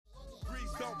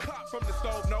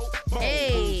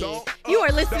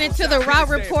are listening to the Raw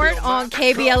Report on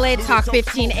KBLA Talk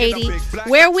 1580,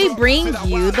 where we bring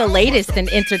you the latest in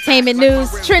entertainment news,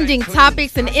 trending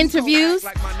topics, and interviews.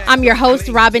 I'm your host,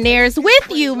 Robin Ayers, with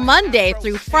you Monday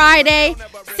through Friday,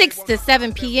 6 to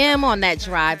 7 p.m. on that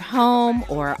drive home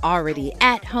or already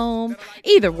at home.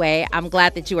 Either way, I'm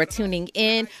glad that you are tuning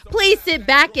in. Please sit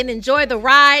back and enjoy the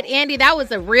ride. Andy, that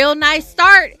was a real nice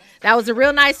start.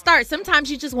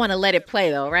 Sometimes you just want to let it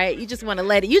play, though, right? You just want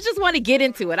to get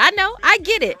into it. I know. I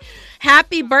get it.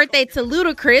 Happy birthday to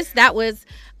Ludacris. That was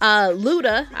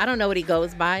Luda. I don't know what he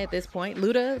goes by at this point.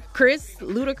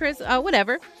 Ludacris,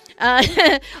 whatever.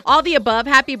 All the above.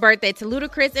 Happy birthday to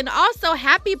Ludacris. And also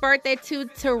happy birthday to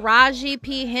Taraji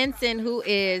P. Henson, who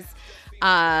is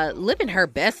living her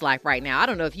best life right now. I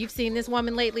don't know if you've seen this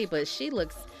woman lately, but she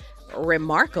looks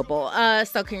remarkable.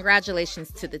 So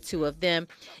congratulations to the two of them.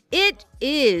 It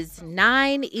is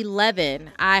 9/11.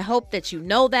 I hope that you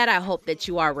know that. I hope that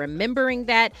you are remembering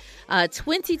that.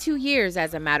 22 years,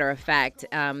 as a matter of fact,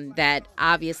 that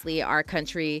obviously our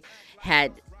country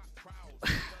had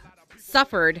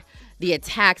suffered the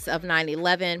attacks of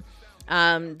 9/11.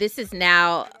 This is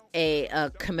now a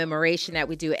commemoration that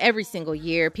we do every single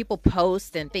year. People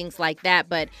post and things like that.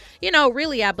 But,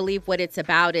 really, I believe what it's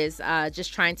about is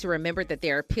just trying to remember that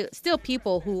there are still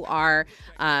people who are,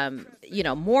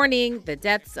 mourning the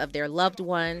deaths of their loved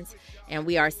ones. And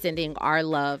we are sending our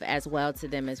love as well to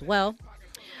them as well.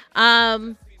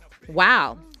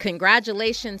 Wow.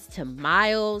 Congratulations to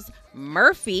Miles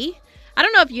Murphy. I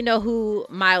don't know if you know who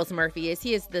Miles Murphy is.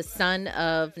 He is the son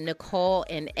of Nicole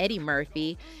and Eddie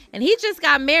Murphy, and he just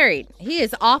got married. He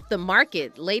is off the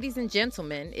market, ladies and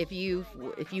gentlemen. If you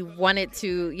wanted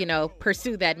to,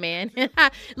 pursue that man,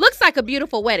 looks like a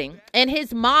beautiful wedding. And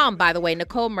his mom, by the way,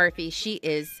 Nicole Murphy, she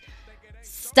is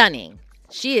stunning.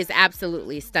 She is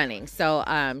absolutely stunning. So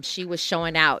she was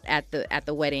showing out at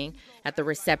the wedding, at the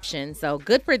reception. So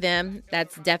good for them.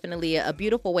 That's definitely a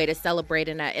beautiful way to celebrate.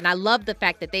 And I love the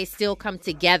fact that they still come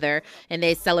together and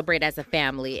they celebrate as a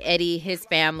family. Eddie, his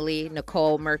family,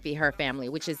 Nicole Murphy, her family,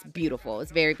 which is beautiful.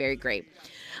 It's very, very great.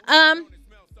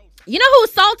 You know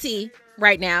who's salty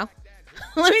right now?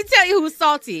 Let me tell you who's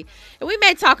salty. And we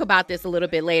may talk about this a little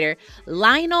bit later.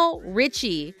 Lionel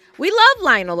Richie. We love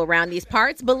Lionel around these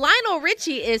parts, but Lionel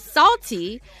Richie is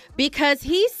salty because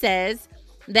he says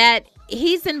that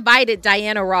he's invited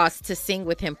Diana Ross to sing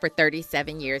with him for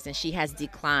 37 years and she has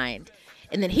declined.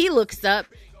 And then he looks up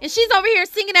and she's over here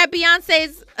singing at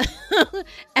Beyonce's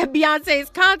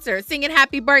concert, singing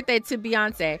happy birthday to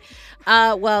Beyonce.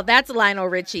 Well, that's Lionel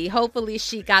Richie. Hopefully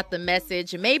she got the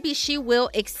message. Maybe she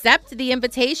will accept the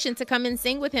invitation to come and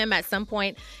sing with him at some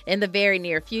point in the very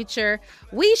near future.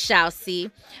 We shall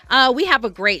see. We have a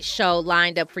great show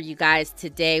lined up for you guys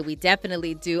today. We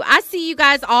definitely do. I see you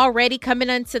guys already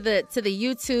coming into the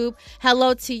YouTube.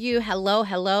 Hello to you.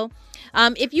 Hello.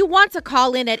 If you want to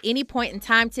call in at any point in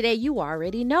time today, you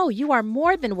already know you are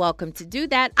more than welcome to do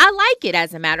that. I like it,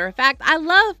 as a matter of fact. I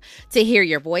love to hear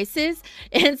your voices.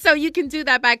 And so you can do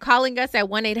that by calling us at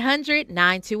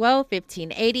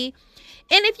 1-800-920-1580.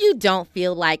 And if you don't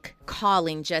feel like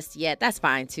calling just yet, that's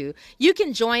fine too. You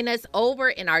can join us over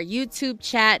in our YouTube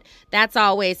chat. That's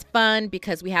always fun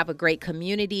because we have a great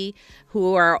community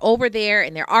who are over there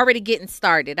and they're already getting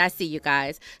started. I see you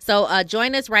guys. So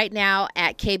join us right now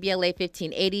at KBLA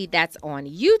 1580. That's on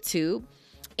YouTube.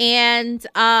 And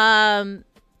again,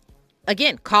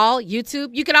 call YouTube.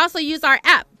 You can also use our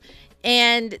app.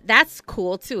 And that's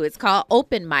cool, too. It's called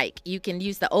Open Mic. You can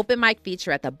use the Open Mic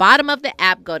feature at the bottom of the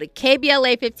app. Go to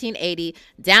KBLA 1580.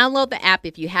 Download the app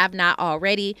if you have not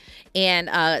already. And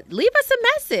leave us a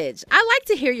message. I like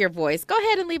to hear your voice. Go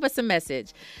ahead and leave us a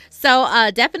message. So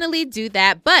definitely do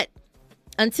that. But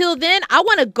until then, I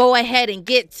want to go ahead and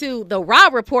get to the Raw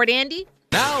Report, Andy.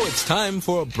 Now it's time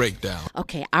for a breakdown.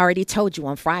 Okay, I already told you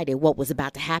on Friday what was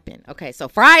about to happen. Okay, so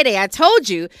Friday, I told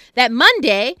you that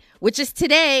Monday, which is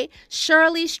today,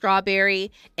 Shirley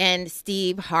Strawberry and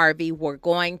Steve Harvey were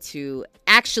going to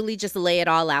actually just lay it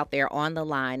all out there on the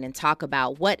line and talk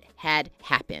about what had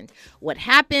happened. What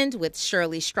happened with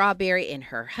Shirley Strawberry and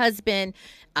her husband,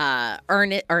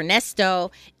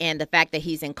 Ernesto, and the fact that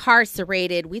he's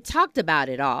incarcerated. We talked about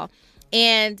it all.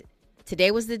 And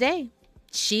today was the day.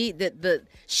 She hit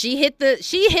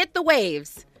the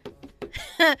waves.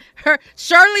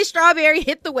 Shirley Strawberry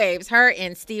hit the waves. Her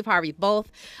and Steve Harvey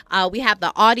both. We have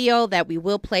the audio that we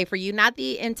will play for you. Not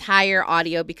the entire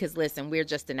audio because, listen, we're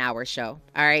just an hour show.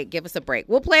 All right, give us a break.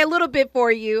 We'll play a little bit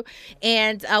for you,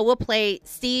 and we'll play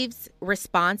Steve's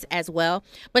response as well.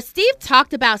 But Steve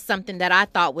talked about something that I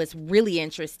thought was really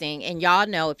interesting. And y'all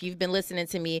know, if you've been listening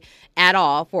to me at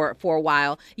all for a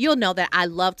while, you'll know that I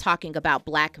love talking about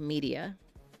black media.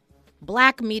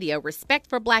 Black media, respect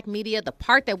for Black media, the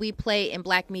part that we play in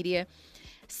Black media.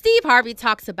 Steve Harvey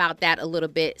talks about that a little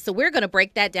bit. So we're going to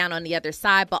break that down on the other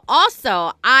side. But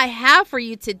also, I have for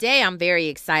you today, I'm very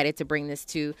excited to bring this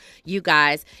to you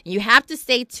guys. You have to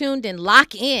stay tuned and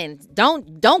lock in.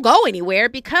 Don't go anywhere,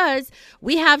 because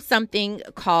we have something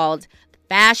called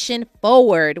Fashion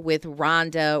Forward with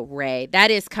Rhonda Ray.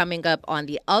 That is coming up on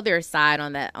the other side,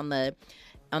 on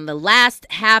the last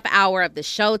half hour of the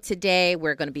show today.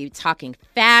 We're going to be talking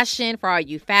fashion for all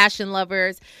you fashion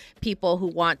lovers, people who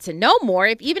want to know more.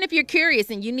 Even if you're curious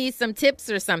and you need some tips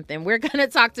or something, we're going to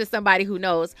talk to somebody who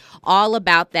knows all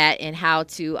about that and how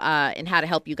to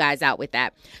help you guys out with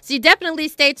that. So you definitely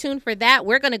stay tuned for that.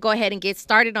 We're going to go ahead and get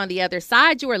started on the other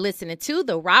side. You are listening to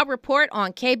The Raw Report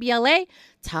on KBLA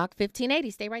Talk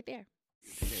 1580. Stay right there.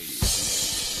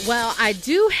 Well, I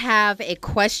do have a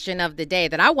question of the day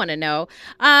that I want to know.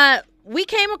 We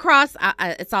came across,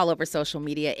 it's all over social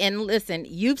media. And listen,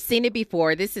 you've seen it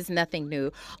before. This is nothing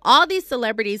new. All these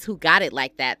celebrities who got it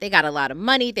like that, they got a lot of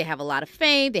money. They have a lot of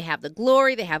fame. They have the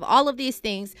glory. They have all of these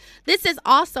things. This is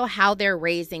also how they're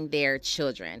raising their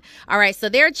children. All right. So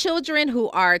their children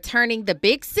who are turning the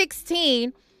big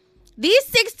 16. These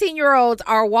 16-year-olds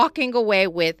are walking away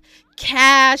with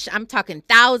cash. I'm talking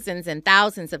thousands and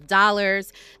thousands of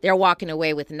dollars. They're walking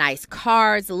away with nice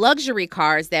cars, luxury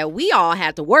cars that we all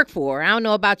had to work for. I don't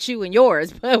know about you and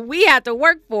yours, but we had to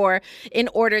work for in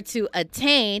order to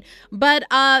attain. But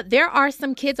there are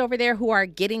some kids over there who are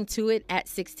getting to it at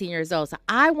 16 years old. So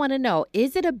I want to know,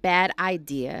 is it a bad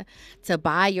idea to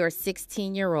buy your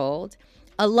 16-year-old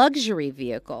a luxury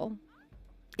vehicle?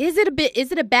 Is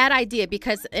it a bad idea?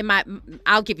 Because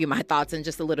I'll give you my thoughts in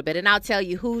just a little bit, and I'll tell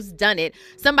you who's done it.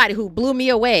 Somebody who blew me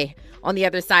away on the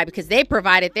other side, because they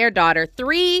provided their daughter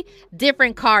 3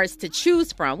 different cars to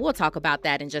choose from. We'll talk about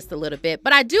that in just a little bit.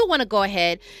 But I do want to go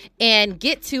ahead and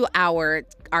get to our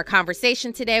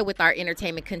conversation today with our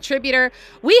entertainment contributor.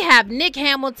 We have Nick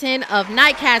Hamilton of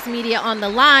Nightcast Media on the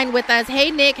line with us. Hey,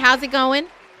 Nick, how's it going?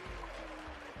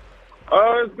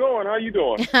 It's going. How you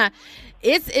doing?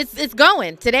 It's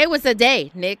going. Today was a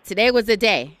day, Nick. Today was a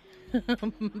day.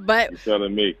 But you're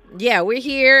telling me. Yeah, we're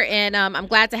here, and I'm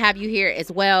glad to have you here as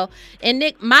well. And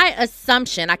Nick, my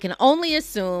assumption, I can only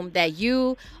assume that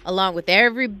you, along with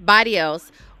everybody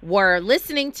else, were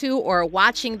listening to or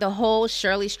watching the whole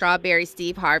Shirley Strawberry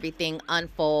Steve Harvey thing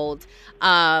unfold,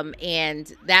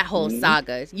 and that whole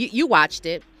saga. You watched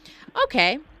it.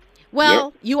 Okay. Well,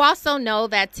 yep. You also know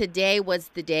that today was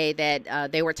the day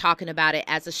that they were talking about it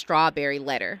as a strawberry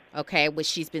letter, okay, which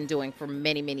she's been doing for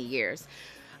many, many years.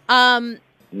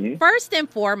 First and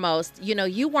foremost,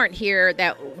 you weren't here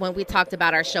that when we talked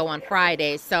about our show on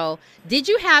Friday. So did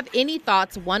you have any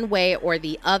thoughts one way or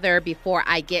the other before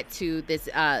I get to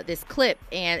this clip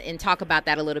and talk about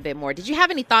that a little bit more? Did you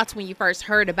have any thoughts when you first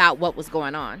heard about what was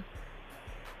going on?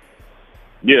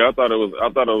 Yeah, I thought it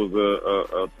was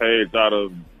a page out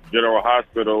of General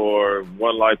Hospital or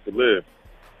One Life to Live,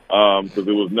 because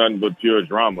it was nothing but pure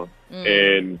drama.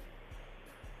 And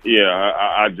yeah,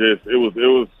 I just it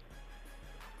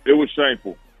was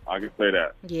shameful. I can say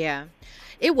that. Yeah,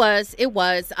 it was.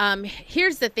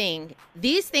 Here's the thing: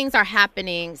 these things are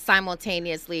happening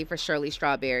simultaneously for Shirley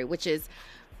Strawberry, which is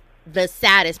the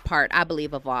saddest part, I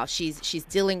believe, of all. She's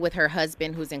dealing with her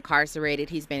husband who's incarcerated.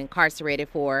 He's been incarcerated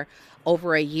for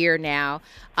over a year now.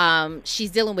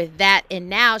 She's dealing with that, and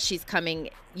now she's coming,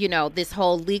 this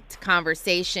whole leaked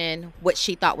conversation, what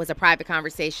she thought was a private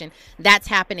conversation, that's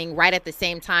happening right at the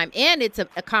same time. And it's a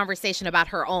conversation about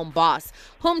her own boss,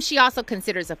 whom she also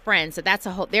considers a friend. So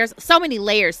there's so many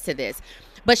layers to this.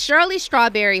 But Shirley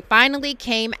Strawberry finally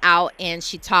came out and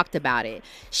she talked about it.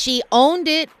 She owned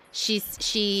it.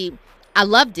 I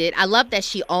loved it. I loved that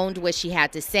she owned what she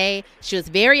had to say. She was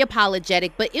very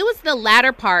apologetic, but it was the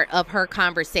latter part of her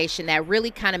conversation that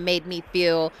really kind of made me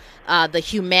feel the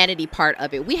humanity part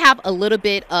of it. We have a little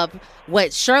bit of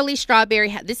what Shirley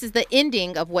Strawberry this is the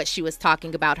ending of what she was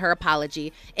talking about, her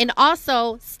apology, and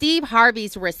also Steve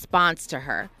Harvey's response to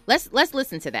her. Let's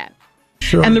listen to that.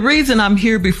 Sure. And the reason I'm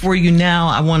here before you now,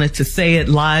 I wanted to say it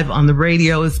live on the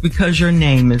radio, is because your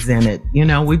name is in it.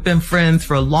 We've been friends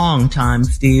for a long time,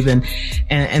 Steve,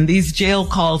 and these jail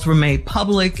calls were made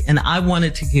public, and I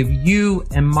wanted to give you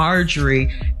and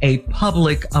Marjorie a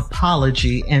public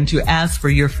apology and to ask for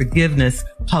your forgiveness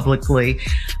publicly.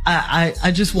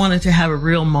 I just wanted to have a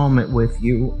real moment with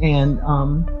you. And,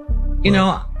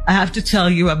 I have to tell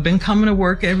you, I've been coming to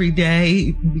work every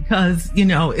day because,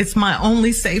 it's my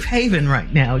only safe haven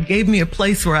right now. It gave me a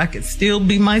place where I could still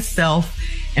be myself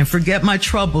and forget my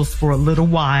troubles for a little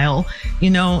while,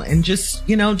 and just,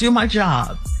 do my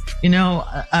job. You know,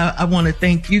 I want to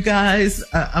thank you guys.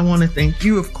 I want to thank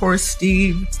you, of course,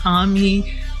 Steve,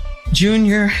 Tommy,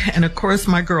 Junior, and of course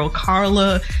my girl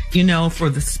Carla, you know, for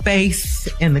the space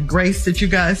and the grace that you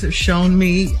guys have shown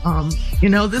me. You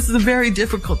know, this is a very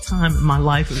difficult time in my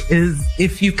life, is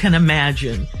if you can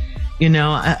imagine. You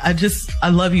know, I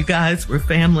love you guys. We're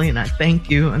family, and I thank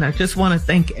you. And I just want to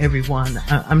thank everyone.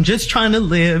 I'm just trying to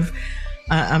live.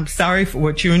 I'm sorry for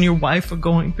what you and your wife are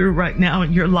going through right now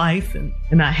in your life.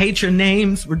 And I hate your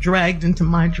names were dragged into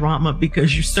my drama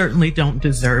because you certainly don't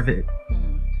deserve it.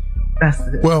 That's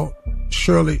it. Well,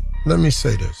 Shirley, let me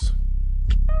say this.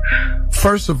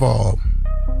 First of all,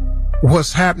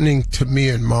 what's happening to me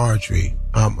and Marjorie,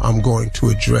 I'm going to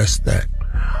address that.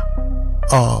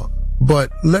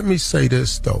 But let me say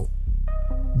this, though.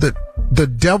 The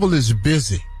devil is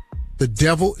busy. The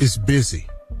devil is busy.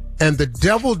 And the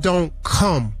devil don't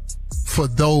come for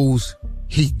those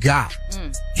he got.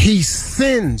 He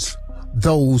sends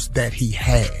those that he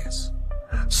has.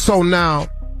 So now,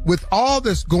 with all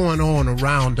that's going on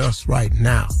around us right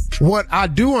now, what I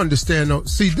do understand, though,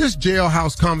 see, this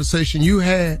jailhouse conversation you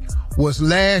had was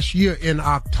last year in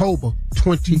October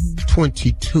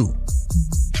 2022.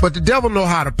 But the devil know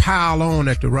how to pile on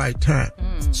at the right time.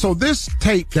 So this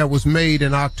tape that was made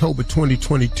in October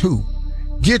 2022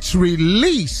 gets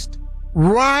released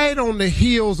right on the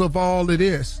heels of all of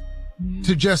this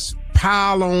to just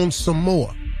pile on some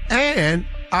more. And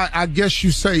I guess you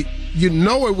say, you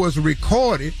know, it was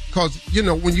recorded because, you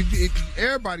know, when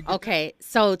everybody. Okay,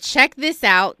 so check this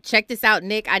out. Check this out,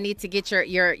 Nick. I need to get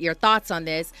your thoughts on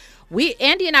this.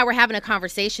 Andy and I were having a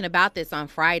conversation about this on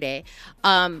Friday.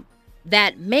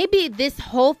 That maybe this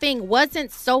whole thing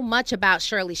wasn't so much about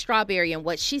Shirley Strawberry and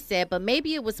what she said, but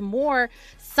maybe it was more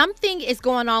something is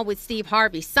going on with Steve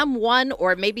Harvey. Someone,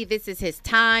 or maybe this is his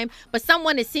time, but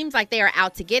someone, it seems like they are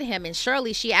out to get him. And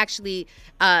Shirley, she actually,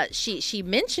 she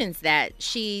mentions that.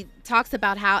 She talks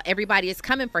about how everybody is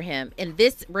coming for him. And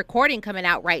this recording coming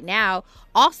out right now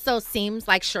also seems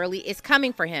like Shirley is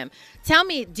coming for him. Tell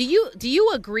me, do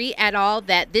you agree at all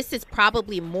that this is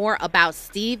probably more about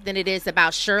Steve than it is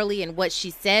about Shirley and what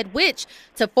she said, which,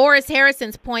 to Forrest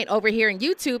Harrison's point over here in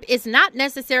YouTube, is not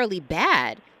necessarily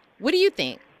bad? What do you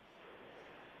think?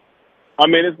 I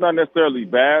mean, it's not necessarily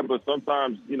bad, but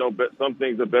sometimes, you know, some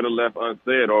things are better left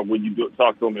unsaid, or when you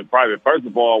talk to them in private. First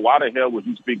of all, why the hell would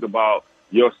you speak about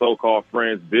your so-called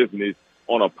friend's business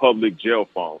on a public jail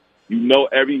phone? You know,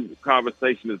 every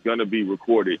conversation is going to be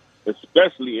recorded,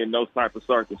 especially in those type of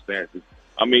circumstances.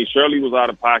 I mean, Shirley was out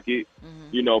of pocket,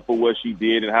 you know, for what she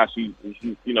did and how she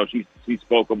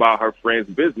spoke about her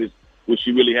friend's business, which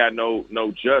she really had no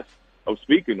just of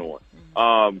speaking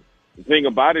on. The thing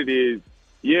about it is,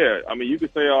 yeah, I mean, you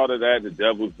could say all of that, the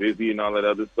devil's busy and all that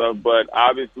other stuff, but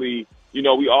obviously, you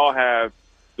know, we all have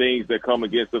things that come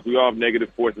against us. We all have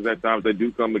negative forces at times that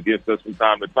do come against us from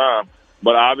time to time.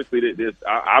 But obviously,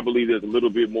 I believe there's a little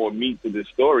bit more meat to this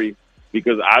story,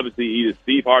 because obviously either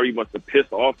Steve Harvey must have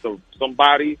pissed off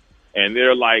somebody and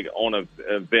they're like on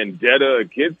a vendetta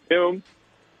against him,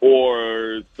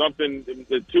 or something.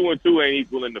 The 2 and 2 ain't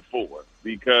equaling the 4,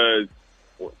 because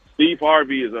Steve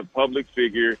Harvey is a public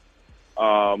figure.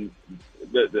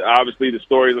 Obviously, the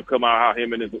stories have come out how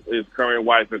him and his current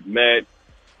wife have met.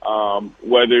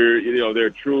 Whether, you know, they're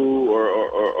true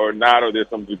or not, or there's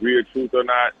some degree of truth or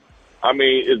not, I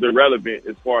mean, is irrelevant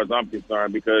as far as I'm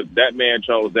concerned, because that man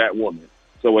chose that woman.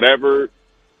 So whatever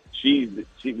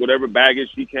whatever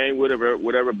baggage she came with, or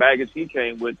whatever baggage he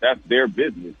came with, that's their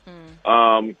business.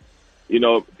 You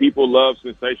know, people love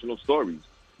sensational stories.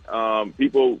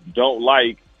 People don't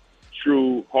like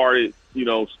true-hearted, you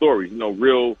know, stories, you know,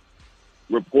 real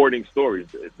reporting stories.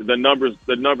 The numbers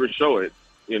show it.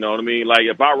 You know what I mean? Like,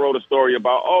 if I wrote a story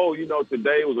about, oh, you know,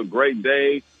 today was a great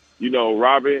day, you know,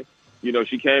 Robin, you know,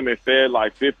 she came and fed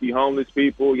like 50 homeless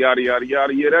people, yada, yada,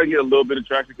 yada. Yeah, that'll get a little bit of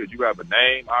traction because you have a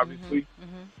name, obviously.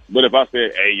 But if I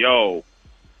said, hey, yo,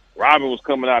 Robin was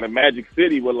coming out of Magic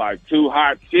City with like 2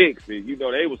 hot chicks, and, you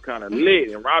know, they was kind of lit,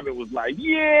 and Robin was like,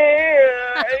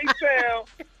 yeah, hey,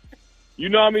 Sam. You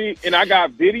know what I mean? And I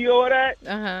got video of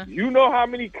that. You know how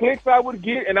many clicks I would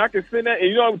get, and I could send that. And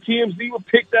you know, TMZ would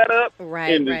pick that up,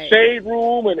 and the Shade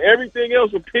Room and everything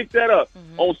else would pick that up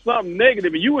on something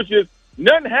negative. And you was just,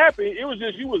 nothing happened. It was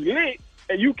just, you was lit,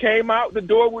 and you came out the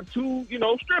door with 2, you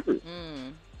know, strippers,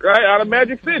 right, out of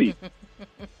Magic City.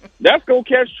 That's going to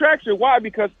catch traction. Why?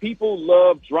 Because people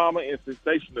love drama and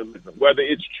sensationalism, whether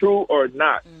it's true or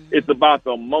not. It's about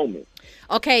the moment.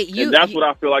 Okay, and that's what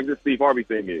I feel like this Steve Harvey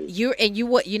thing is.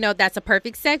 You know, that's a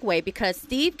perfect segue, because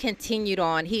Steve continued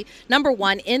on. He, number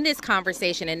one, in this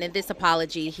conversation and in this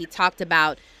apology, he talked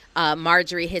about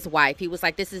Marjorie, his wife. He was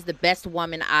like, this is the best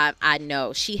woman I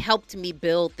know. She helped me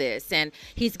build this. And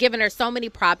he's given her so many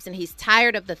props, and he's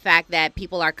tired of the fact that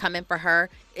people are coming for her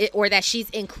or that she's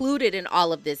included in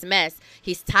all of this mess.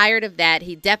 He's tired of that.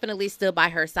 He definitely stood by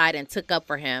her side and took up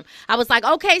for him. I was like,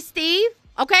 okay, Steve.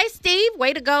 Okay, Steve,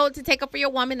 way to go to take up for your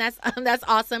woman. That's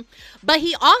awesome. But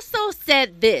he also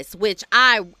said this, which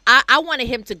I wanted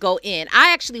him to go in.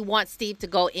 I actually want Steve to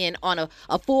go in on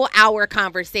a full hour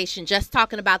conversation just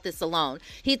talking about this alone.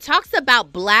 He talks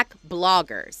about black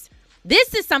bloggers.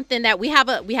 This is something that we have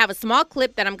a small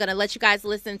clip that I'm going to let you guys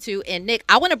listen to. And Nick,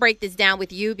 I want to break this down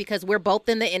with you because we're both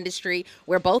in the industry.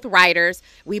 We're both writers.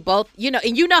 We both,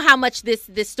 and you know how much this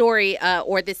story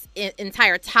or this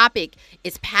entire topic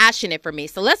is passionate for me.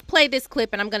 So let's play this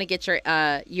clip, and I'm going to get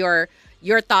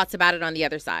your thoughts about it on the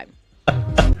other side.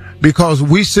 Because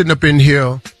we sitting up in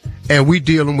here and we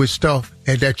dealing with stuff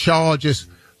and that y'all just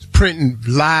printing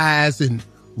lies and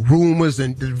rumors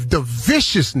and the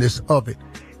viciousness of it.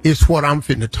 Is what I'm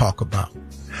finna talk about.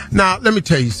 Now, let me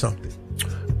tell you something.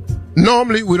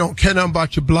 Normally, we don't care nothing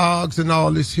about your blogs and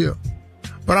all this here.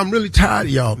 But I'm really tired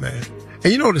of y'all, man.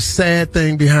 And you know the sad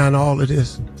thing behind all of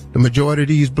this? The majority of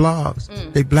these blogs,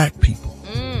 they black people.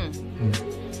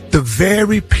 The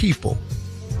very people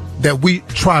that we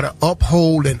try to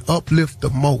uphold and uplift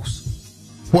the most.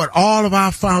 What all of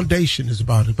our foundation is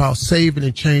about saving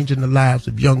and changing the lives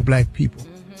of young black people.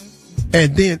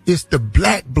 And then it's the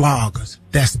black bloggers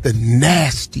that's the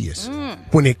nastiest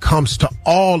when it comes to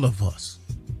all of us.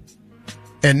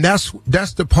 And that's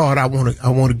the part I want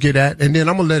to get at, and then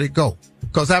I'm gonna let it go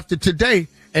because after today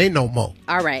ain't no more.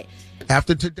 All right.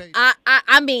 After today,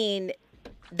 I mean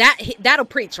that'll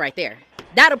preach right there.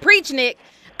 That'll preach, Nick.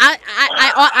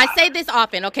 I say this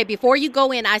often. Okay, before you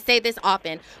go in, I say this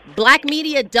often. Black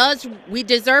media we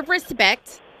deserve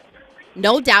respect.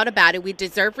 No doubt about it. We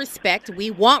deserve respect.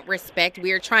 We want respect.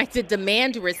 We are trying to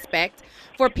demand respect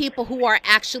for people who are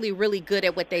actually really good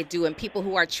at what they do and people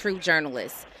who are true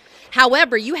journalists.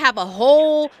 However, you have a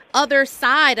whole other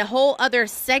side, a whole other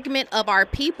segment of our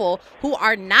people who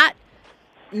are not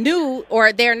new,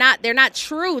 or they're not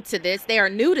true to this. They are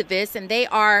new to this, and they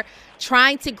are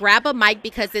trying to grab a mic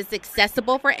because it's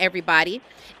accessible for everybody,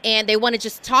 and they want to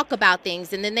just talk about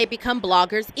things, and then they become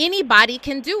bloggers. Anybody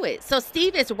can do it. So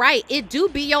Steve is right. It do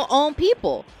be your own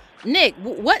people. Nick,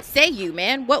 what say you,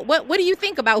 man? What do you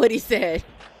think about what he said?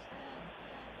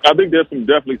 I think there's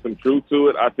definitely some truth to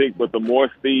it. I think, but the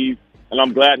more Steve, and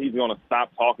I'm glad he's going to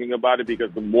stop talking about it,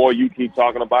 because the more you keep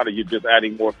talking about it, you're just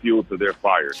adding more fuel to their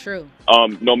fire. True.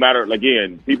 No matter,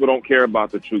 again, people don't care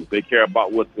about the truth. They care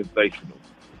about what's sensational.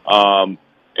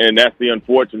 And that's the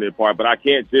unfortunate part. But I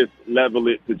can't just level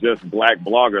it to just black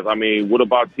bloggers. I mean, what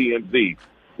about TMZ?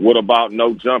 What about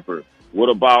No Jumper? What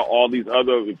about all these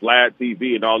other Vlad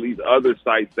TV and all these other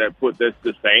sites that put the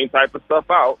same type of stuff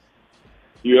out?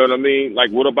 You know what I mean? Like,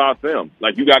 what about them?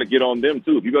 Like, you got to get on them,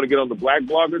 too. If you're going to get on the black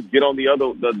bloggers, get on the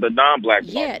non-black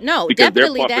bloggers. Yeah, no, because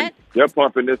definitely they're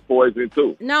pumping this poison,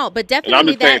 too. No, but definitely and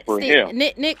I'm just that. For him.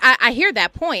 Nick, I hear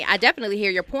that point. I definitely hear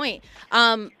your point.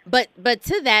 But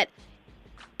to that,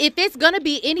 if it's going to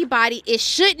be anybody, it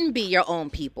shouldn't be your own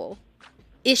people.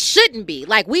 It shouldn't be.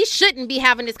 Like, we shouldn't be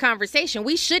having this conversation.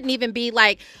 We shouldn't even be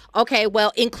like, okay,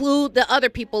 well, include the other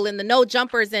people in the No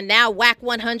Jumpers and now whack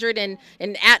 100 and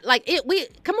at, like,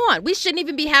 come on. We shouldn't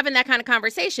even be having that kind of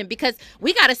conversation, because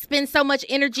we got to spend so much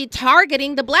energy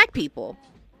targeting the black people.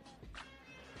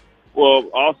 Well,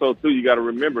 also, too, you got to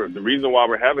remember, the reason why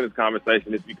we're having this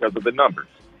conversation is because of the numbers.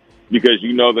 Because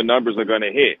the numbers are going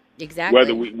to hit.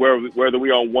 Exactly. Whether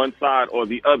we on one side or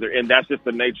the other, and that's just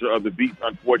the nature of the beast,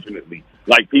 unfortunately.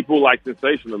 Like, people like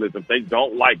sensationalism. They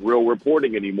don't like real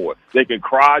reporting anymore. They can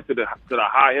cry to the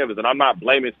high heavens, and I'm not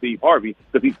blaming Steve Harvey,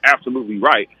 because he's absolutely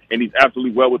right, and he's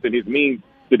absolutely well within his means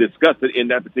to discuss it in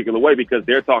that particular way, because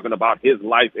they're talking about his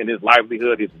life and his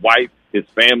livelihood. His wife, his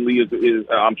family is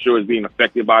I'm sure is being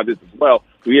affected by this as well.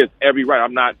 So he has every right.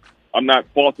 I'm not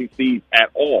faulting Steve at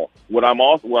all. What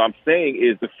I'm saying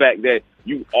is the fact that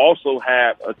you also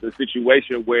have a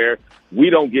situation where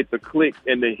we don't get the clicks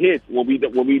and the hits when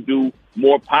we do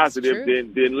more positive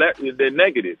than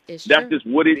negative. That's just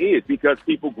what it is, because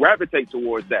people gravitate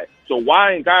towards that. So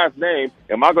why in God's name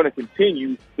am I going to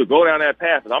continue to go down that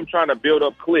path? And I'm trying to build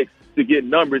up clicks to get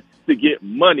numbers, to get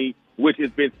money, which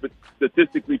has been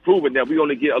statistically proven that we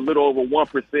only get a little over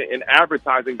 1% in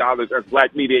advertising dollars as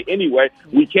black media anyway.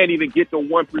 We can't even get to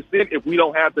 1% if we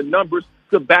don't have the numbers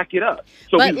to back it up.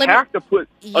 So we have to put,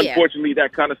 unfortunately,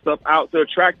 that kind of stuff out to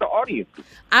attract the audience.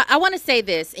 I want to say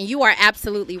this, and you are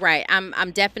absolutely right.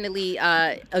 I'm definitely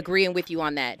agreeing with you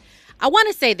on that. I want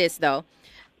to say this, though.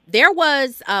 There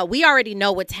was, we already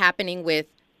know what's happening with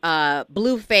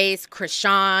Blueface,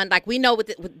 Krishan. Like, we know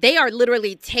they are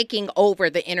literally taking over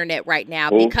the internet right now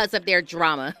because of their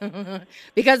drama,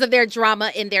 because of their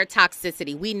drama and their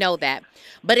toxicity. We know that.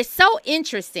 But it's so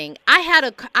interesting. I had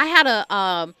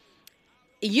a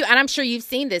and I'm sure you've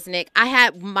seen this, Nick. I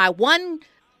had my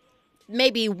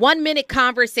maybe 1 minute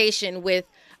conversation with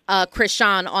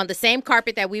Krishan on the same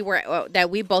carpet that we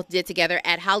both did together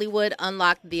at Hollywood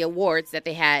Unlocked, the awards that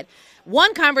they had.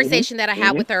 One conversation that I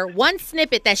had with her, one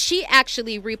snippet that she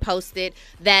actually reposted,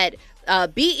 that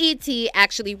BET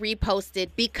actually reposted,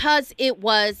 because it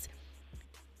was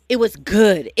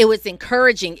good. It was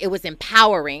encouraging. It was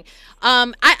empowering.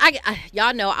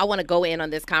 Y'all know I want to go in on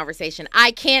this conversation.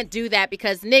 I can't do that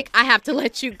because, Nick, I have to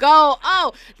let you go.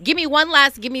 Oh, give me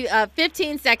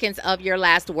 15 seconds of your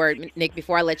last word, Nick,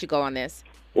 before I let you go on this.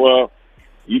 Well,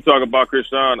 you talk about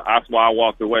Krishan, that's why I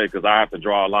walked away, because I have to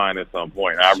draw a line at some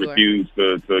point. I refuse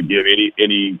to give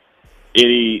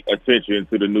any attention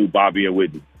to the new Bobby and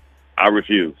Whitney. I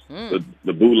refuse. The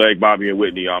bootleg Bobby and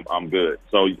Whitney, I'm good.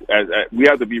 So as we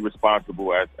have to be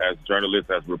responsible as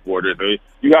journalists, as reporters.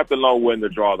 You have to know when to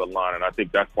draw the line, and I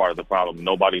think that's part of the problem.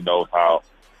 Nobody knows how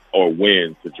or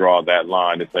when to draw that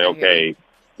line and say, okay,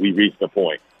 we reached the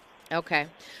point. Okay.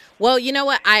 Well, you know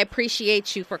what? I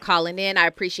appreciate you for calling in. I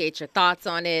appreciate your thoughts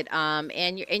on it,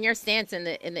 and your stance in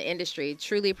the industry.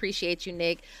 Truly appreciate you,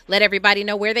 Nick. Let everybody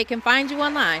know where they can find you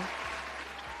online.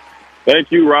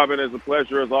 Thank you, Robin. It's a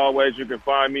pleasure as always. You can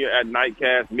find me at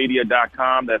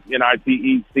nightcastmedia.com. That's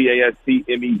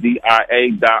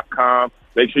NITECASTMEDIA.com.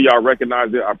 Make sure y'all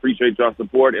recognize it. I appreciate y'all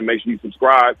support, and make sure you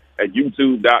subscribe at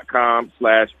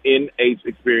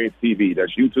youtube.com/NHExperienceTV.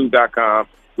 That's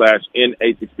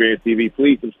youtube.com/NHExperienceTV.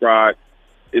 Please subscribe.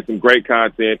 It's some great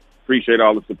content. Appreciate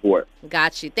all the support.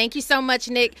 Got you. Thank you so much,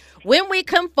 Nick. When we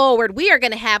come forward, we are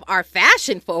going to have our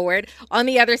fashion forward on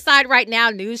the other side. Right now,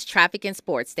 news, traffic, and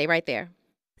sports. Stay right there.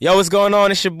 Yo, what's going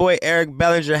on? It's your boy Eric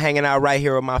Bellinger hanging out right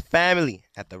here with my family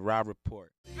at the Raw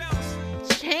Report.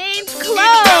 Change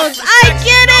clothes. I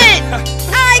get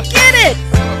it.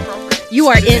 You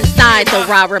are inside the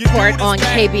Raw Report on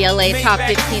KBLA Talk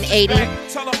 1580.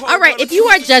 All right, if you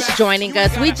are just joining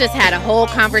us, we just had a whole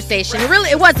conversation.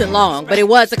 It wasn't long, but it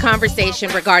was a conversation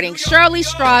regarding Shirley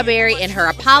Strawberry and her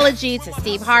apology to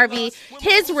Steve Harvey,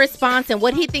 his response, and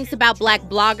what he thinks about black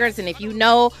bloggers. And if you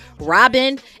know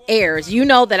Robin Ayers, you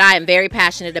know that I am very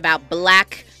passionate about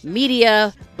black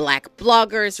media, black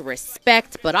bloggers,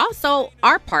 respect, but also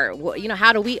our part.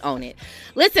 How do we own it?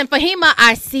 Listen, Fahima,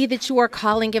 I see that you are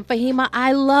calling, and Fahima,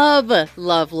 I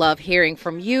love hearing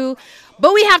from you.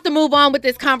 But we have to move on with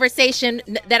this conversation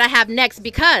that I have next,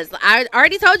 because I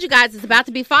already told you guys it's about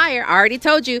to be fire. I already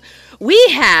told you.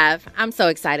 I'm so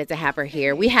excited to have her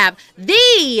here. We have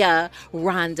the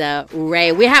Rhonda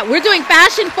Ray. We're doing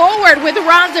Fashion Forward with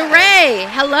Rhonda Ray.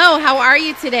 Hello, how are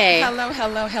you today?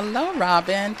 Hello,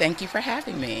 Robin. Thank you for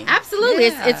having me. Absolutely.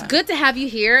 Yeah. It's good to have you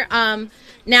here.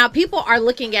 Now, people are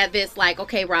looking at this like,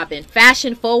 okay, Robin,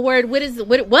 Fashion Forward. What does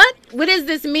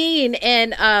this mean?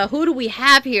 And who do we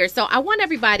have here? So I want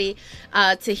everybody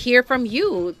to hear from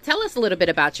you. Tell us a little bit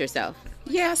about yourself.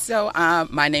 Yeah, so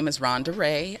my name is Rhonda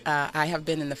Ray. I have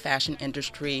been in the fashion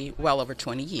industry well over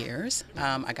 20 years.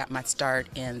 I got my start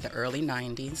in the early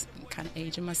 90s. I'm kind of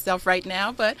aging myself right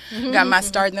now, but got my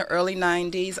start in the early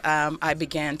 90s. I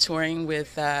began touring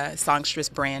with songstress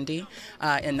Brandy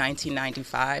in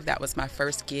 1995. That was my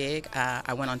first gig.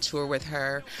 I went on tour with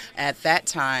her. At that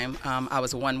time, I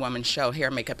was a one-woman show,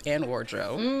 hair, makeup, and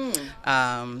wardrobe.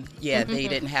 They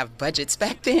didn't have budgets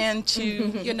back then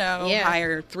to,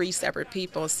 hire 3 separate people.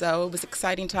 So it was an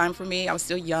exciting time for me. I was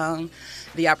still young.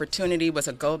 The opportunity was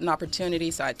a golden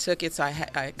opportunity, so I took it. So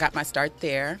I got my start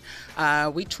there.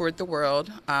 We toured the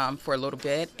world for a little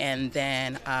bit, and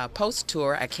then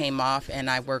post-tour, I came off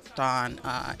and I worked on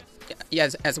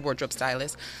as a wardrobe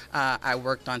stylist. I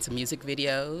worked on some music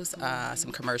videos,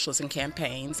 some commercials and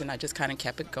campaigns, and I just kind of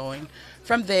kept it going.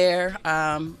 From there,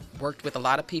 worked with a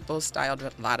lot of people, styled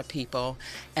with a lot of people,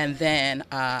 and then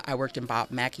I worked in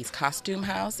Bob Mackey's Costume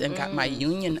House and got my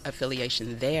union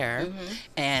affiliation there,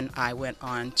 and I went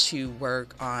on to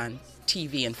work on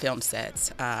TV and film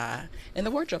sets in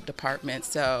the wardrobe department.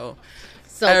 So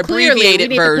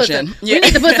abbreviated version. We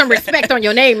need to put some respect on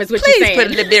your name, is what you're saying. Please put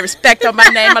a little bit of respect on my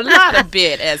name. A lot of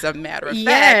bit, as a matter of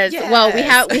fact. Yes. Well,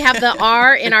 we have the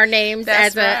R in our names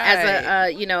as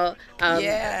a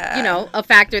a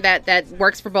factor that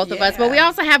works for both of us. But we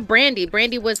also have Brandy.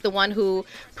 Brandy was the one who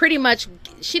pretty much,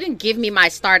 she didn't give me my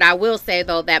start. I will say,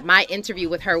 though, that my interview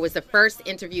with her was the first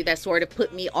interview that sort of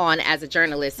put me on as a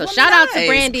journalist. So shout out to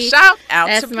Brandy. Shout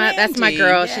out to Brandy. That's my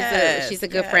girl. She's a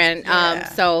good friend.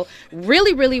 So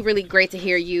really, really, really great to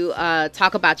hear you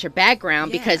talk about your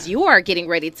background, because you are getting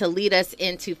ready to lead us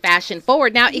into Fashion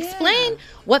Forward. Now, explain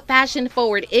what Fashion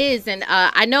Forward is. And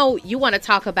I know you want to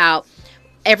talk about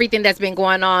everything that's been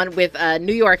going on with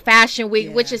New York Fashion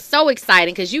Week, which is so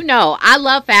exciting, because I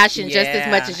love fashion just as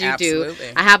much as you do.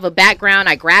 I have a background.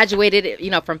 I graduated,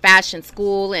 from fashion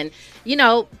school, and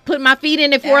put my feet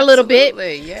in it for a little bit.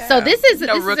 Yeah. So this is a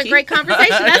great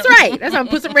conversation. That's right. That's why I'm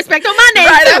put some respect on my name.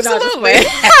 Right, too. absolutely.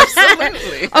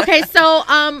 Absolutely. Okay, so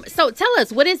tell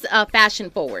us, what is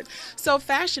Fashion Forward? So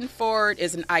Fashion Forward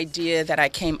is an idea that I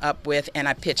came up with and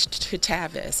I pitched to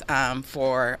Tavis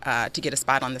to get a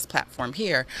spot on this platform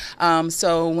here.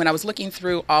 So when I was looking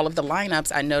through all of the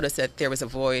lineups, I noticed that there was a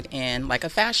void in like a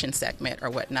fashion segment or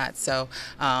whatnot. So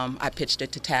I pitched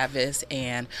it to Tavis,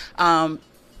 and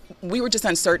we were just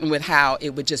uncertain with how it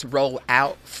would just roll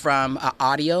out from an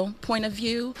audio point of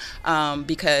view,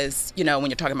 because, when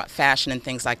you're talking about fashion and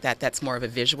things like that, that's more of a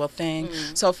visual thing.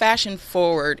 So Fashion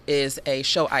Forward is a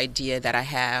show idea that I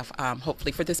have,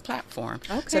 hopefully, for this platform.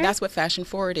 Okay. So that's what Fashion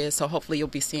Forward is. So hopefully you'll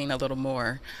be seeing a little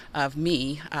more of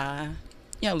me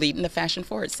leading the Fashion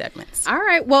Forward segments. All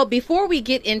right. Well, before we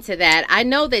get into that, I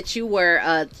know that you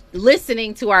were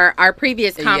listening to our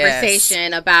previous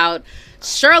conversation about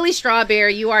Shirley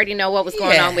Strawberry. You already know what was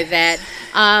going on with that.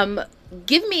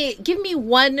 Give me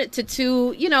 1 to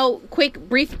 2, quick,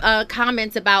 brief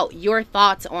comments about your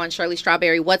thoughts on Shirley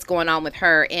Strawberry, what's going on with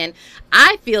her. And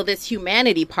I feel this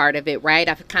humanity part of it, right?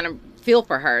 I kind of feel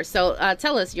for her. So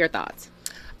tell us your thoughts.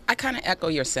 I kind of echo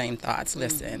your same thoughts.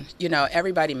 Listen,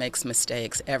 everybody makes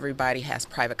mistakes. Everybody has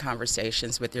private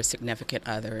conversations with their significant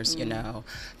others,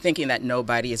 thinking that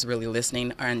nobody is really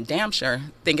listening, and damn sure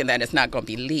thinking that it's not going to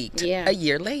be leaked a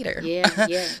year later.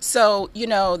 So,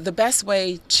 the best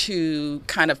way to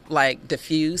kind of like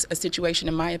diffuse a situation,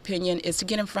 in my opinion, is to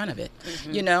get in front of it,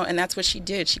 and that's what she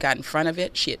did. She got in front of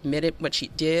it. She admitted what she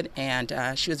did, and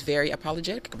she was very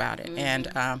apologetic about it.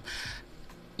 And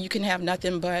you can have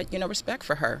nothing but, respect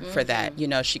for her for that.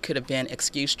 She could have been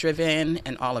excuse-driven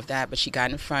and all of that, but she got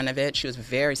in front of it. She was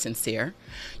very sincere.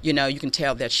 You can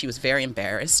tell that she was very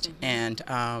embarrassed. And,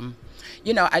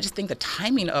 I just think the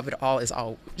timing of it all is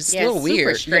just a little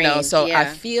weird, strange, So I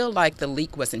feel like the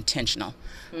leak was intentional,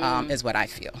 is what I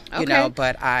feel,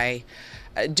 but I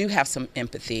do have some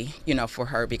empathy, for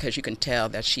her, because you can tell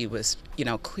that she was,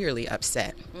 clearly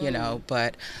upset,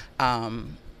 but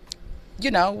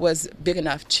was big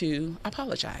enough to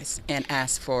apologize and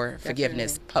ask for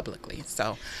forgiveness publicly.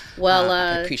 So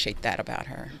I appreciate that about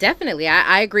her. Definitely.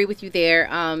 I agree with you there.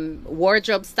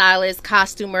 Wardrobe stylist,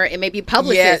 costumer, and maybe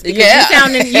publicist.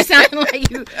 Because you sound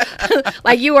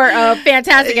like you are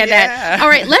fantastic at that. All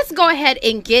right, let's go ahead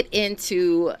and get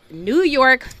into New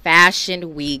York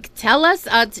Fashion Week. Tell us,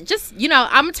 I'm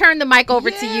going to turn the mic over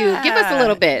to you. Give us a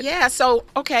little bit. Yeah,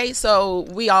 so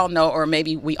we all know, or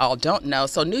maybe we all don't know.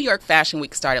 So New York Fashion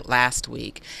Week started last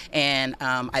week, and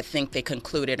I think they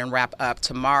concluded and wrap up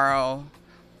tomorrow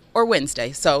or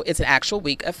Wednesday. So it's an actual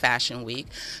week of Fashion Week.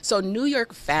 So New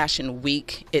York Fashion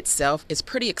Week itself is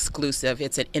pretty exclusive.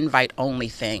 It's an invite-only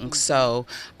thing. So,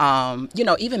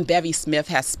 even Bevy Smith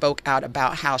has spoke out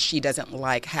about how she doesn't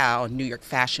like how New York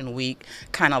Fashion Week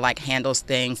kind of like handles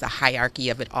things, the hierarchy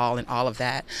of it all and all of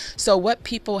that. So what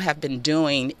people have been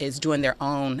doing is doing their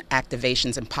own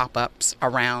activations and pop-ups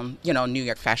around, New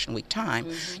York Fashion Week time.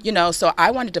 So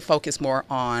I wanted to focus more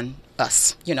on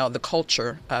us, the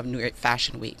culture of New York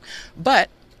Fashion Week. But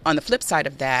on the flip side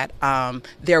of that,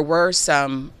 there were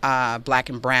some black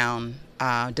and brown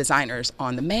designers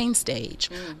on the main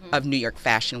stage of New York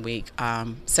Fashion Week,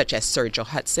 such as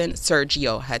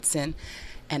Sergio Hudson,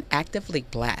 and Actively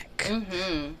Black.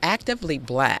 Actively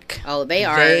Black. Oh, they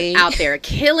are out there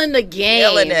killing the game.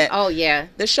 Killing it. Oh, yeah.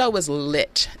 The show was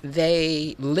lit.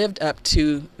 They lived up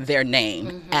to their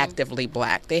name, Actively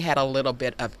Black. They had a little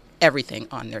bit of everything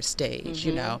on their stage,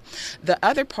 The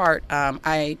other part,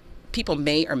 people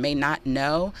may or may not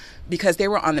know, because they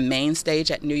were on the main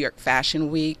stage at New York Fashion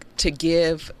Week to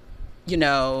give,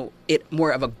 it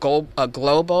more of a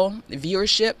global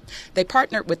viewership. They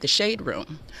partnered with the Shade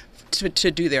Room to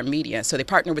do their media. So they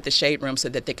partnered with the Shade Room so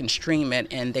that they can stream it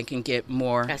and they can get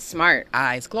more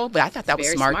eyes globally. I thought that was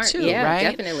smart too,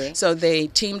 right? Definitely. So they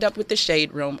teamed up with the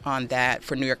Shade Room on that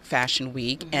for New York Fashion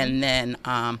Week, and then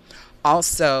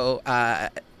also,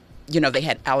 they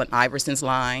had Allen Iverson's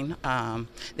line.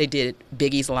 They did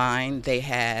Biggie's line. They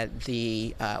had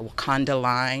the Wakanda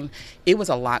line. It was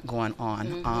a lot going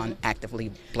on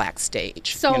Actively Black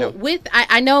stage. So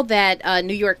I know that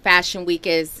New York Fashion Week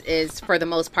is for the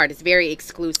most part, it's very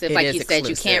exclusive. Like you said,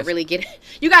 you can't really get,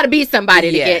 you got to be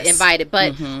somebody to get invited.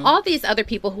 But all these other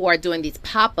people who are doing these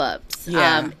pop-ups,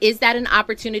 is that an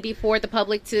opportunity for the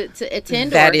public to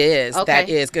attend? That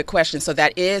is. Good question. So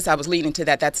I was leading to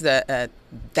that.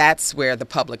 That's where the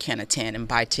public can attend and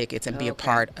buy tickets and be a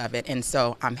part of it. And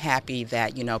so I'm happy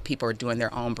that, people are doing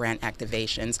their own brand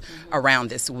activations around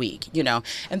this week,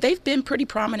 and they've been pretty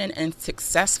prominent and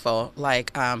successful.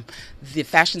 Like the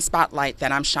fashion spotlight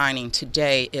that I'm shining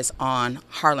today is on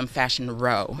Harlem Fashion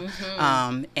Row.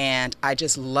 And I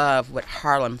just love what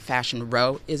Harlem Fashion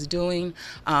Row is doing.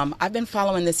 I've been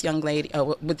following this young lady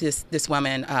with this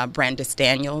woman, Brandis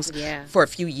Daniels, for a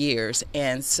few years.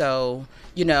 And so,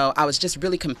 I was just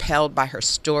really compelled by her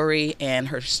story, and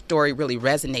her story really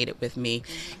resonated with me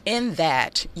in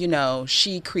that,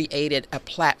 she created a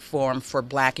platform for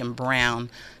Black and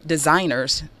brown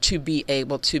designers to be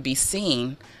able to be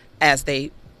seen as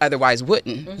they otherwise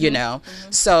wouldn't,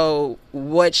 So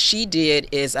what she did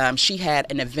is she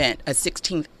had an event, a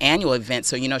 16th annual event.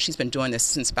 So, she's been doing this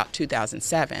since about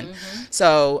 2007.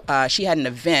 So she had an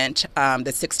event,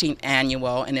 the 16th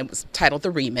annual, and it was titled The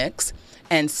Remix.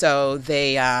 And so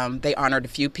they honored a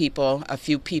few people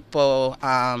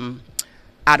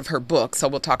out of her book. So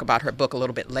we'll talk about her book a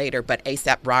little bit later. But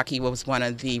A$AP Rocky was one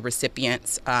of the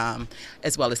recipients,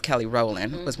 as well as Kelly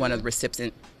Rowland was one of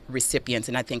the recipients.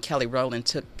 And I think Kelly Rowland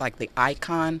took like the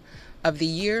Icon of the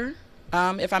Year,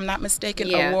 if I'm not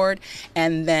mistaken, award.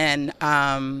 And then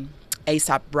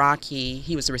A$AP Rocky,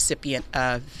 he was a recipient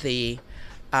of the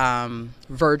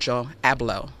Virgil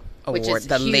Abloh Award,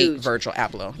 the late Virgil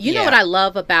Abloh. You know what I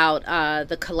love about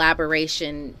the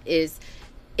collaboration is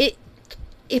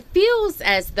it feels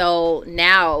as though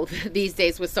now these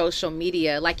days with social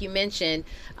media, like you mentioned,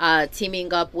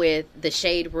 teaming up with the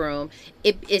Shade Room,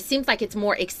 it seems like it's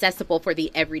more accessible for the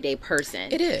everyday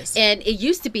person. It is. And it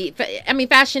used to be,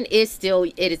 fashion is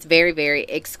very, very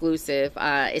exclusive,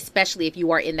 especially if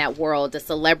you are in that world, a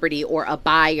celebrity or a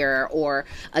buyer or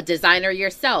a designer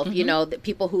yourself, the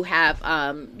people who have,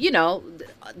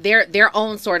 their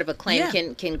own sort of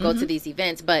acclaim can go to these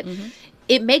events. But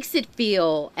it makes it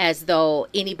feel as though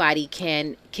anybody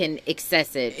can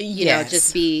access it,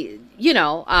 just be,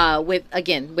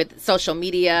 with social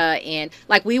media. And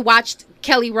like we watched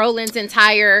Kelly Rowland's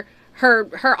entire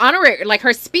her honorary, like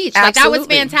her speech. Like that was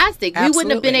fantastic. We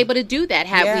wouldn't have been able to do that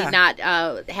had we not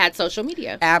had social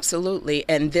media. Absolutely.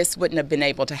 And this wouldn't have been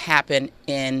able to happen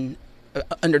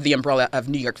under the umbrella of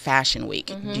New York Fashion Week.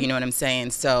 Do you know what I'm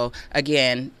saying? So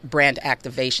again, brand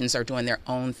activations are doing their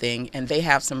own thing, and they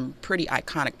have some pretty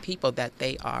iconic people that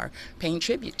they are paying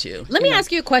tribute to. Let me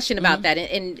ask you a question about that,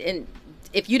 and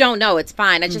if you don't know, it's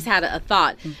fine. I just had a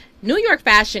thought. New York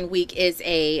Fashion Week is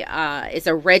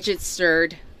a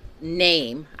registered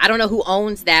name. I don't know who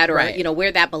owns that or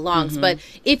where that belongs, but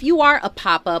if you are a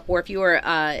pop-up or if you are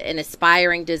an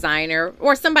aspiring designer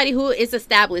or somebody who is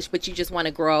established but you just want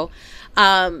to grow,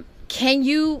 how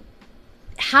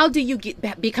do you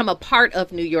become a part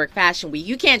of New York Fashion Week?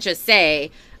 You can't just say,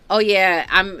 oh yeah,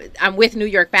 I'm with New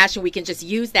York Fashion Week and just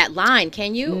use that line,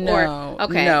 can you?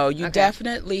 No, you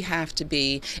definitely have to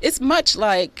be. It's much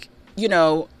like,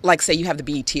 like say you have the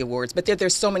BET Awards, but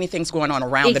there's so many things going on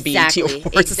around the BET Awards.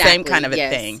 It's the same kind of a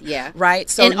thing, right?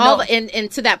 So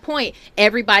and to that point,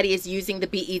 everybody is using the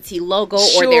BET logo,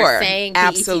 or they're saying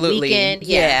BET Weekend.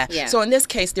 Yeah. So in this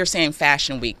case, they're saying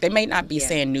Fashion Week. They may not be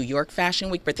saying New York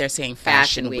Fashion Week, but they're saying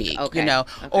Fashion Week.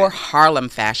 Or Harlem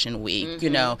Fashion Week.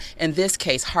 In this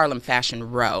case, Harlem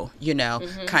Fashion Row.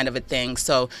 Kind of a thing.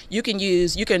 So you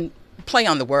can play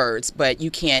on the words, but you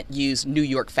can't use New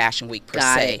York Fashion Week per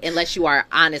se. Unless you are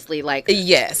honestly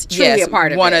truly a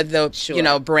part of one of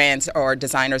the brands or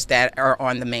designers that are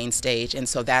on the main stage. And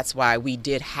so that's why we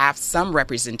did have some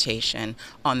representation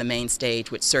on the main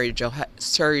stage with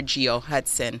Sergio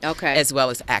Hudson, as well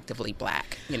as Actively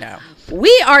Black.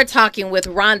 We are talking with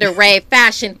Rhonda Ray,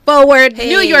 Fashion Forward,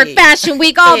 New York Fashion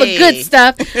Week, all the good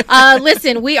stuff.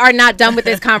 Listen, we are not done with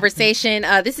this conversation.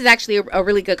 This is actually a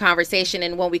really good conversation,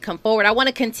 and when we come forward, I want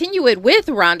to continue it with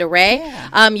Rhonda Ray.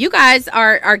 You guys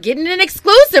are getting an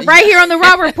exclusive right here on the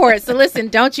Raw Report. So listen,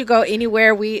 don't you go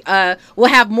anywhere. We'll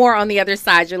have more on the other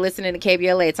side. You're listening to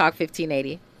KBLA Talk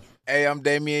 1580. Hey, I'm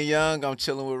Damian Young. I'm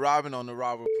chilling with Robin on the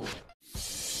Raw Report.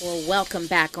 Well, welcome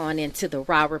back on into the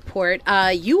Raw Report.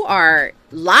 You are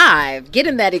live,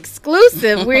 getting that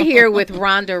exclusive. We're here with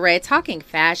Rhonda Ray talking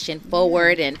fashion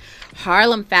forward, and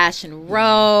Harlem Fashion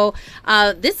Row.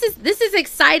 This is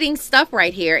exciting stuff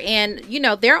right here. And, you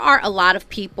know, there are a lot of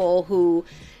people who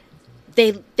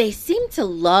they seem to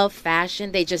love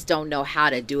fashion. They just don't know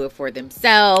how to do it for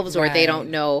themselves, or they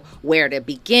don't know where to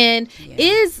begin. Yeah.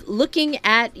 Is looking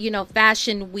at, you know,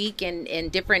 Fashion Week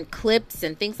and different clips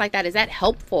and things like that, is that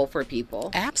helpful for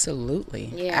people? Absolutely.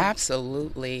 Yeah.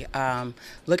 Absolutely.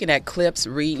 Looking at clips,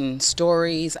 reading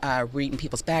stories, reading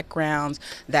people's backgrounds.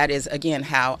 That is, again,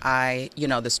 how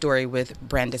the story with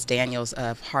Brandis Daniels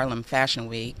of Harlem Fashion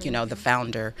Week, you know, the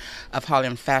founder of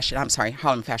Harlem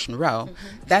Fashion Row.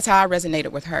 That's how I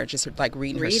resonated with her, just like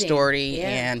reading her story.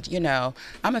 Yeah. And, you know,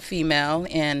 I'm a female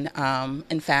in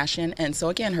fashion. And so,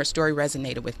 again, her story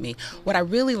resonated with me. What I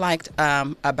really liked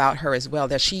about her as well,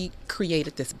 that she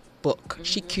created this book.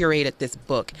 She curated this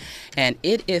book, and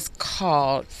it is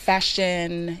called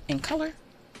Fashion in Color.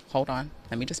 Hold on.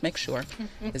 Let me just make sure.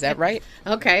 Is that right?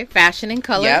 Okay. Fashion in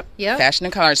Color. Yep. Fashion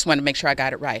in Color. I just wanted to make sure I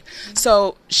got it right.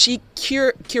 So she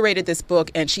curated this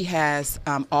book, and she has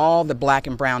all the black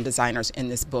and brown designers in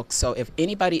this book. So if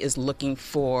anybody is looking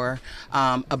for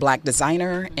a black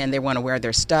designer and they want to wear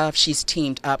their stuff, she's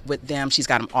teamed up with them. She's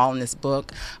got them all in this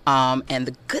book. And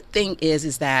the good thing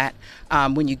is that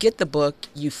when you get the book,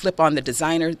 you flip on the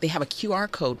designer. They have a QR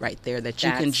code right there that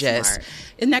you can just, smart.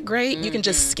 Isn't that great? You can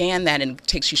just scan that and it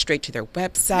takes you straight to their website.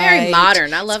 Very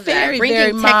modern. I love that. Bringing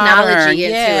very technology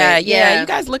into it. Yeah. You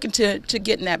guys looking to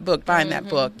get in that book, buying that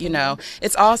book, you know.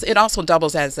 It also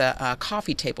doubles as a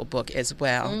coffee table book as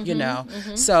well, you know.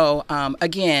 So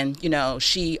again, you know,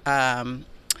 she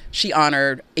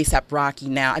honored A$AP Rocky.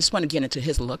 Now, I just want to get into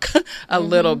his look a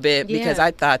little bit because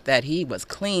I thought that he was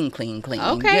clean.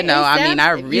 Okay, you know, A$AP. I mean, I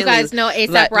really... You guys know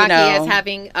A$AP Rocky as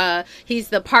having, he's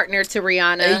the partner to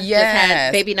Rihanna. Yes. Just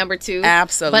had baby number 2.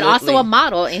 Absolutely. But also a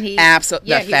model. And he...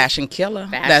 Absolutely. The fashion killer.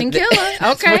 Fashion killer.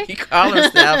 That's Okay. what he calls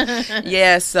himself.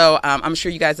 Yeah, so I'm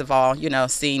sure you guys have all, you know,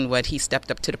 seen what he stepped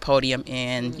up to the podium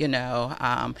in, you know,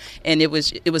 and it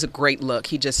was a great look.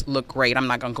 He just looked great. I'm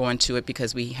not going to go into it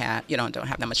because we have, you know, don't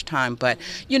have that much time, but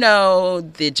you know,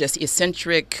 the just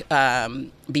eccentric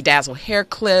bedazzled hair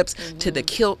clips to the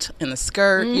kilt and the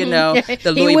skirt, you know,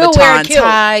 the Louis Vuitton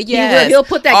tie. Yes. He'll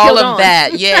put that all kilt of on.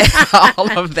 that. Yeah,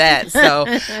 all of that. So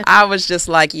I was just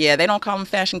like, yeah, they don't call him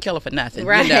fashion killer for nothing.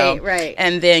 Right, you know? right.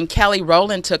 And then Kelly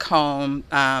Rowland took home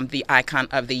the Icon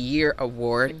of the Year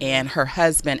award, and her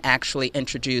husband actually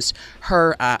introduced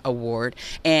her award.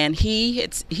 And he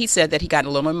said that he got a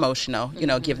little emotional, you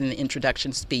know, giving the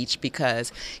introduction speech,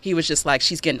 because he was just like,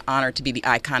 she's getting honored to be the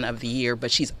Icon of the Year,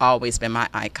 but she's always been my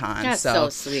icon. That's so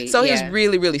sweet. So he was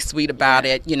really, really sweet about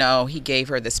it. You know, he gave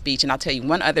her the speech. And I'll tell you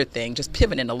one other thing, just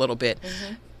pivoting a little bit.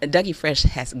 Dougie Fresh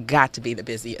has got to be the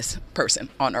busiest person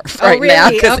on earth right now,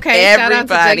 because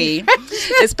everybody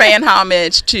is paying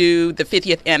homage to the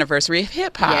 50th anniversary of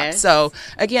hip hop. Yes. So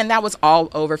again, that was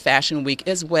all over Fashion Week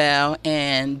as well.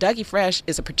 And Dougie Fresh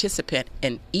is a participant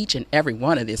in each and every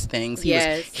one of these things. He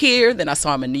was here, then I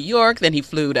saw him in New York, then he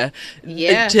flew to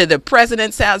the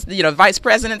president's house, you know, vice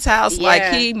president's house.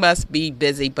 Like, he must be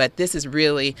busy. But this is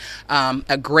really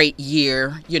a great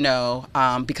year, you know,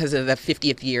 because of the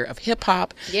 50th year of hip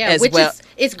hop. Yeah, which is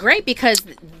it's great because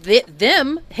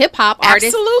them hip hop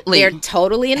artists, they're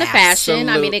totally into fashion.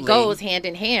 I mean, it goes hand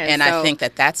in hand. And I think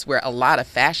that that's where a lot of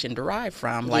fashion derived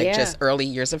from, like just early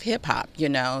years of hip hop, you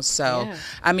know. So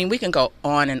I mean, we can go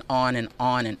on and on and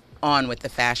on and on with the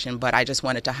fashion, but I just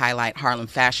wanted to highlight Harlem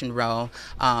Fashion Row.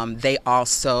 They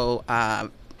also,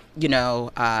 you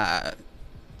know,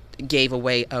 gave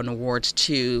away an award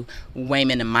to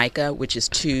Wayman and Micah, which is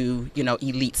 2, you know,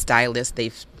 elite stylists.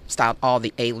 They've styled all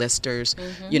the A-listers,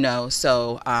 you know,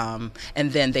 so,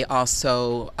 and then they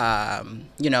also,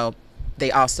 you know, they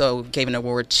also gave an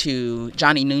award to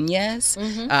Johnny Nunez.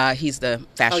 He's the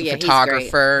fashion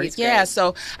photographer. He's great.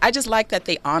 So I just like that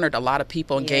they honored a lot of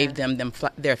people and gave them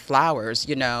their flowers,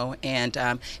 you know. And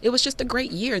it was just a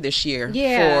great year this year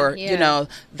for, you know,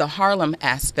 the Harlem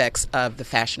aspects of the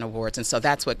fashion awards. And so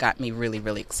that's what got me really,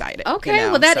 really excited. Okay, you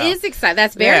know? well, that is exciting.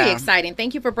 That's very exciting.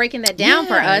 Thank you for breaking that down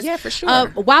for us. Yeah, for sure.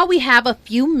 While we have a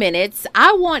few minutes,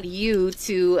 I want you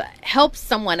to help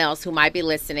someone else who might be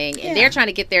listening and they're trying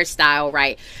to get their style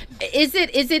right. Is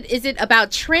it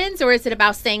about trends, or is it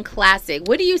about staying classic?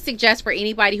 What do you suggest for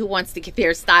anybody who wants to get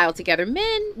their style together?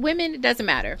 Men, women, it doesn't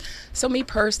matter. So me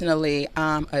personally,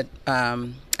 I'm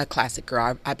a classic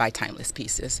girl. I buy timeless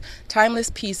pieces.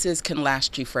 Timeless pieces can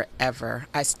last you forever.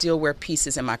 I still wear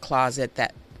pieces in my closet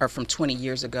that are from 20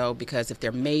 years ago, because if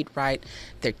they're made right,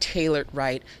 they're tailored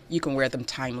right, you can wear them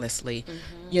timelessly.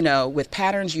 You know, with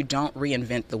patterns, you don't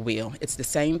reinvent the wheel. It's the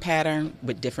same pattern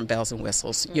with different bells and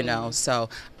whistles, you know. So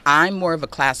I'm more of a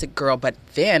classic girl, but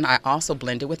then I also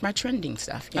blend it with my trending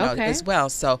stuff, you know, as well.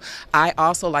 So I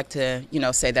also like to, you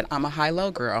know, say that I'm a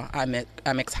high-low girl. I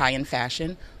mix high-end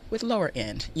fashion with lower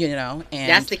end, you know, and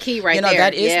that's the key right there. You know,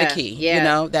 that is the key. Yeah. You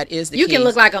know, that is the key. You can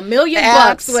look like $1 million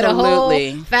bucks with a whole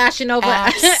Fashion Nova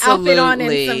outfit on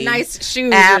and some nice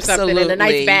shoes or something and a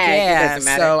nice bag. Yeah. It doesn't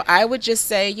matter. So I would just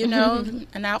say, you know,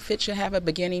 an outfit should have a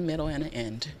beginning, middle, and an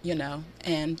end, you know,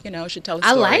 and, you know, it should tell a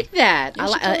story. I like that.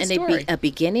 And a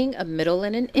beginning, a middle,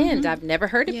 and an end. I've never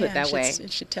heard it put that way.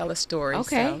 It should tell a story.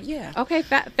 Okay. So, yeah. Okay.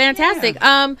 Fantastic.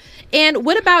 Yeah. And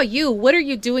what about you? What are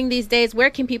you doing these days? Where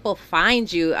can people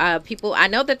find you? People, I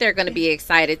know that they're going to be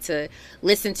excited to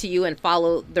listen to you and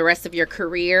follow the rest of your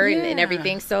career and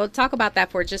everything. So talk about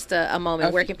that for just a moment.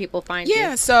 Okay. Where can people find you?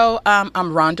 Yeah. So I'm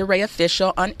Rhonda Ray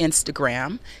Official on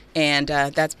Instagram, and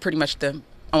that's pretty much the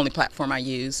only platform I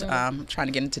use. I'm trying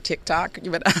to get into TikTok,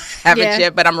 but I haven't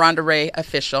yet. But I'm Rhonda Ray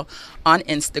Official on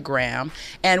Instagram,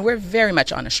 and we're very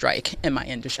much on a strike in my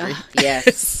industry.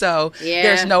 Yes. So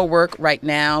there's no work right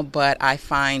now, but I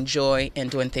find joy in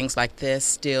doing things like this.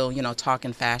 Still, you know,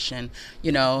 talking fashion,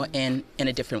 you know, in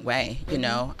a different way. You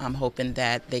know, I'm hoping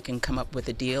that they can come up with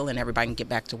a deal and everybody can get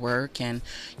back to work, and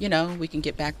you know, we can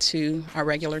get back to our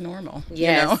regular normal.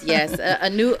 Yes, you know? Yes, a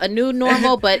new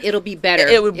normal, but it'll be better.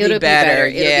 It'll be better.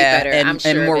 It'll be better. And, I'm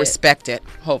sure and more respected,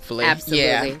 hopefully. Absolutely.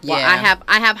 Yeah. Well,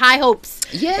 I have high hopes.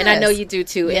 Yes. And I know you do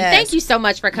too. Yes. And thank you so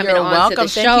much for coming You're on welcome. to the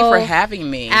show. Thank you for having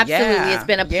me. Absolutely. It's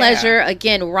been a pleasure.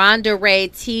 Again, Rhonda Ray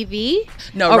TV.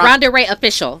 No, Rhonda Ray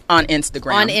Official. On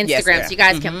Instagram. On Instagram. Yes, so you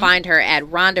guys can find her at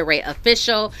Rhonda Ray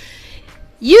Official.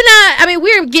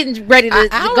 We're getting ready to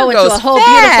go into a whole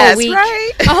beautiful week.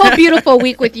 Right? A whole beautiful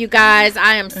week with you guys.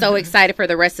 I am so excited for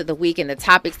the rest of the week and the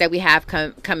topics that we have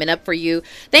coming up for you.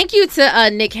 Thank you to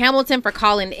Nick Hamilton for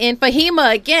calling in.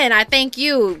 Fahima, again, I thank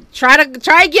you. Try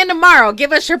again tomorrow.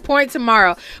 Give us your point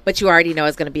tomorrow. But you already know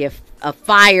it's going to be a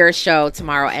fire show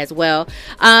tomorrow as well.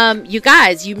 You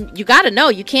guys, you got to know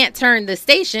you can't turn the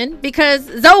station because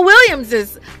Zoe Williams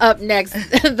is up next.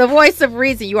 The voice of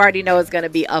reason. You already know it's going to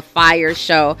be a fire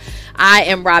show. I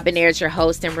am Robin Ayers, your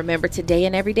host, and remember today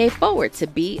and every day forward to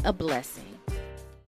be a blessing.